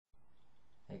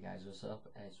Guys, what's up?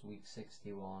 It's week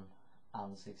 61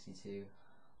 and 62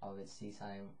 of It's Tea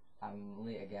Time. I'm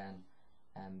late again,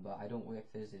 but I don't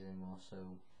work Thursdays anymore,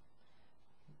 so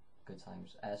good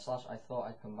times. Slash, I thought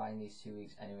I'd combine these 2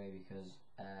 weeks anyway because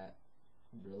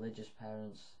religious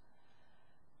parents,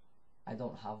 I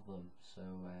don't have them, so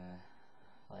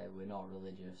like we're not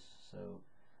religious, so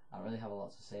I don't really have a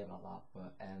lot to say about that.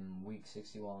 But week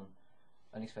 61,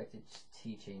 unexpected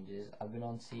tea changes. I've been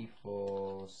on tea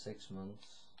for 6 months.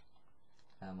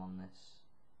 On this,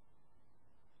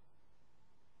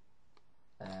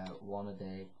 one a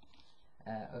day.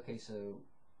 Okay, so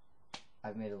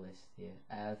I've made a list here.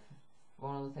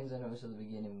 One of the things I noticed at the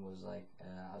beginning was like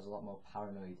I was a lot more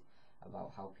paranoid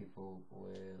about how people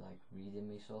were like reading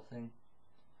me, sort of thing.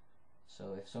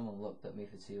 So if someone looked at me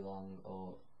for too long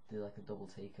or did like a double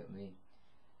take at me,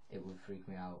 it would freak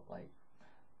me out, like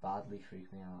badly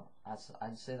freak me out.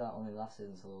 I'd say that only lasted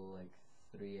until like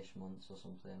 3-ish months or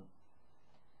something.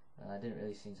 I didn't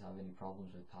really seem to have any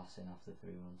problems with passing after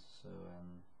 3 months, so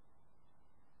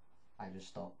I just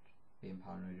stopped being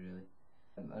paranoid, really.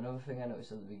 Another thing I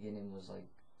noticed at the beginning was like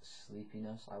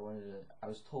sleepiness. I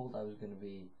was told I was going to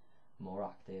be more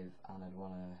active and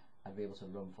I'd be able to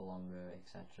run for longer,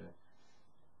 etc.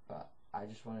 But I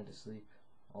just wanted to sleep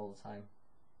all the time.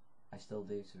 I still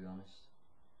do, to be honest.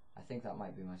 I think that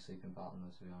might be my sleeping pattern,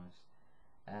 though, to be honest.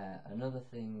 Another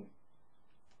thing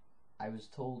I was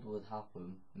told would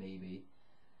happen, maybe,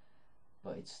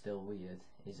 but it's still weird,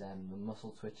 is the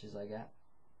muscle twitches I get.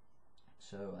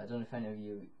 So I don't know if any of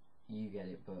you get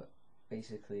it, but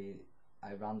basically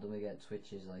I randomly get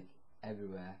twitches like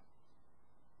everywhere,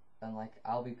 and like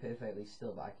I'll be perfectly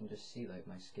still, but I can just see like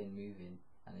my skin moving,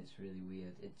 and it's really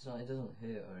weird. It doesn't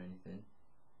hurt or anything.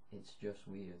 It's just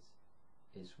weird.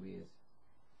 It's weird.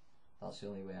 That's the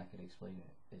only way I can explain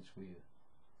it. It's weird.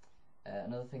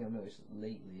 Another thing I've noticed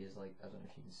lately is like, I don't know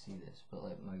if you can see this, but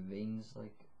like my veins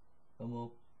like come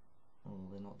up. Oh,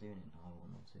 they're not doing it now. I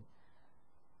want them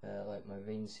to. Like my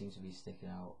veins seem to be sticking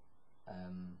out,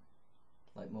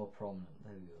 like more prominent.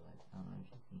 There we go. Like I don't know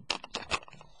if you can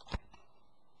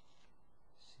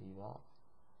see that.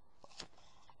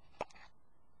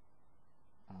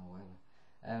 Oh,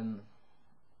 whatever.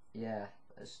 Yeah,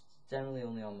 it's generally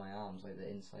only on my arms, like the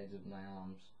insides of my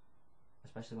arms,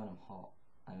 especially when I'm hot.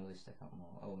 I know they stick out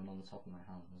more. Oh, and on the top of my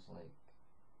hands, like,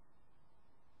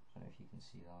 I don't know if you can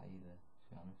see that either, to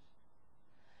be honest.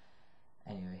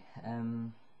 Anyway,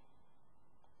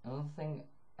 another thing,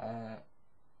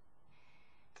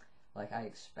 like I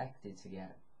expected to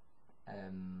get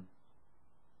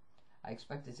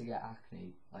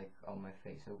acne, like on my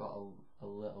face. I've got a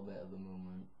little bit at the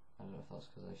moment. I don't know if that's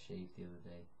because I shaved the other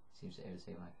day. It seems to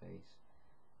irritate my face.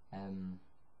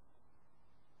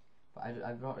 But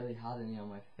I've not really had any on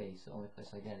my face. The only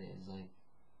place I get it is like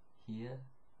here.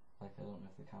 Like I don't know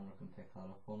if the camera can pick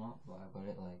that up or not, but I've got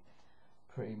it like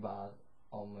pretty bad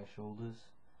on my shoulders.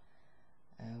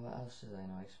 What else did I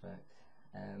not expect?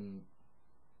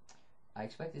 I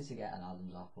expected to get an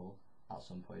Adam's apple at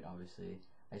some point, obviously.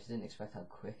 I just didn't expect how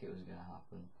quick it was going to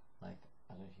happen. Like,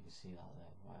 I don't know if you can see that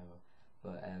there, whatever.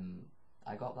 But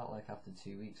I got that like after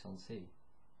 2 weeks on tea.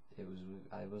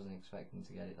 I wasn't expecting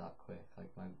to get it that quick.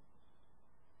 Like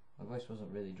my voice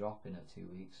wasn't really dropping at 2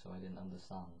 weeks, so I didn't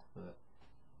understand. But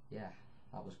yeah,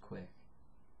 that was quick.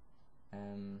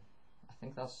 I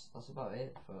think that's about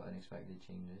it for unexpected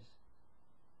changes.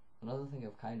 Another thing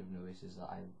I've kind of noticed is that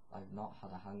I've not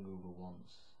had a hangover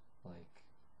once, like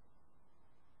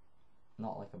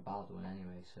not like a bad one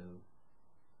anyway. So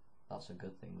that's a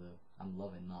good thing though. I'm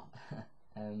loving that.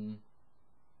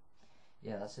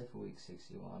 Yeah, that's it for week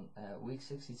 61. Week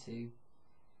 62.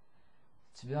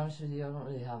 To be honest with you, I don't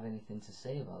really have anything to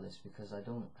say about this because I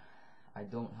don't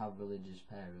have religious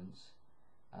parents,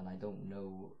 and I don't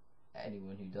know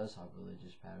anyone who does have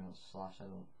religious parents. Slash, I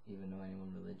don't even know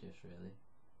anyone religious really.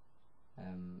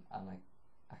 And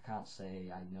I can't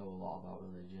say I know a lot about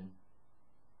religion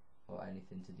or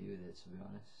anything to do with it, to be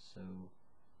honest. So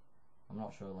I'm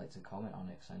not sure I'd like to comment on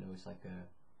it because I know it's like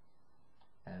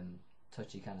a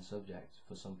touchy kind of subject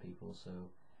for some people. So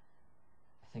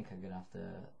I think I'm gonna have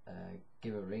to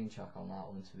give a rain check on that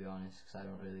one, to be honest, because I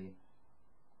don't really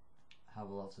have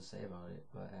a lot to say about it.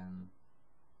 But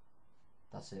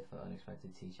that's it for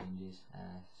unexpected tea changes.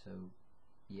 So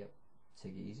yep,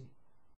 take it easy.